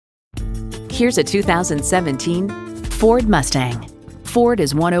Here's a 2017 Ford Mustang. Ford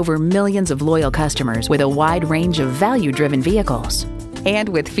has won over millions of loyal customers with a wide range of value-driven vehicles. And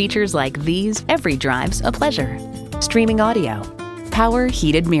with features like these, every drive's a pleasure. Streaming audio, power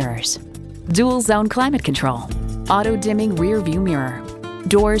heated mirrors, dual zone climate control, auto dimming rear view mirror,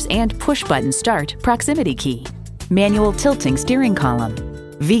 doors and push button start proximity key, manual tilting steering column,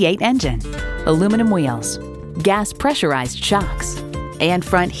 V8 engine, aluminum wheels, gas pressurized shocks, and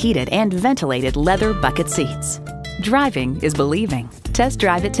front heated and ventilated leather bucket seats. Driving is believing. Test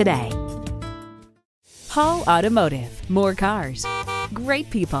drive it today. Hall Automotive, more cars, great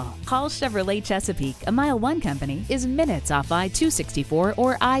people. Hall Chevrolet Chesapeake, a MileOne company, is minutes off I-264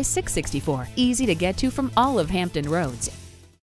 or I-664. Easy to get to from all of Hampton roads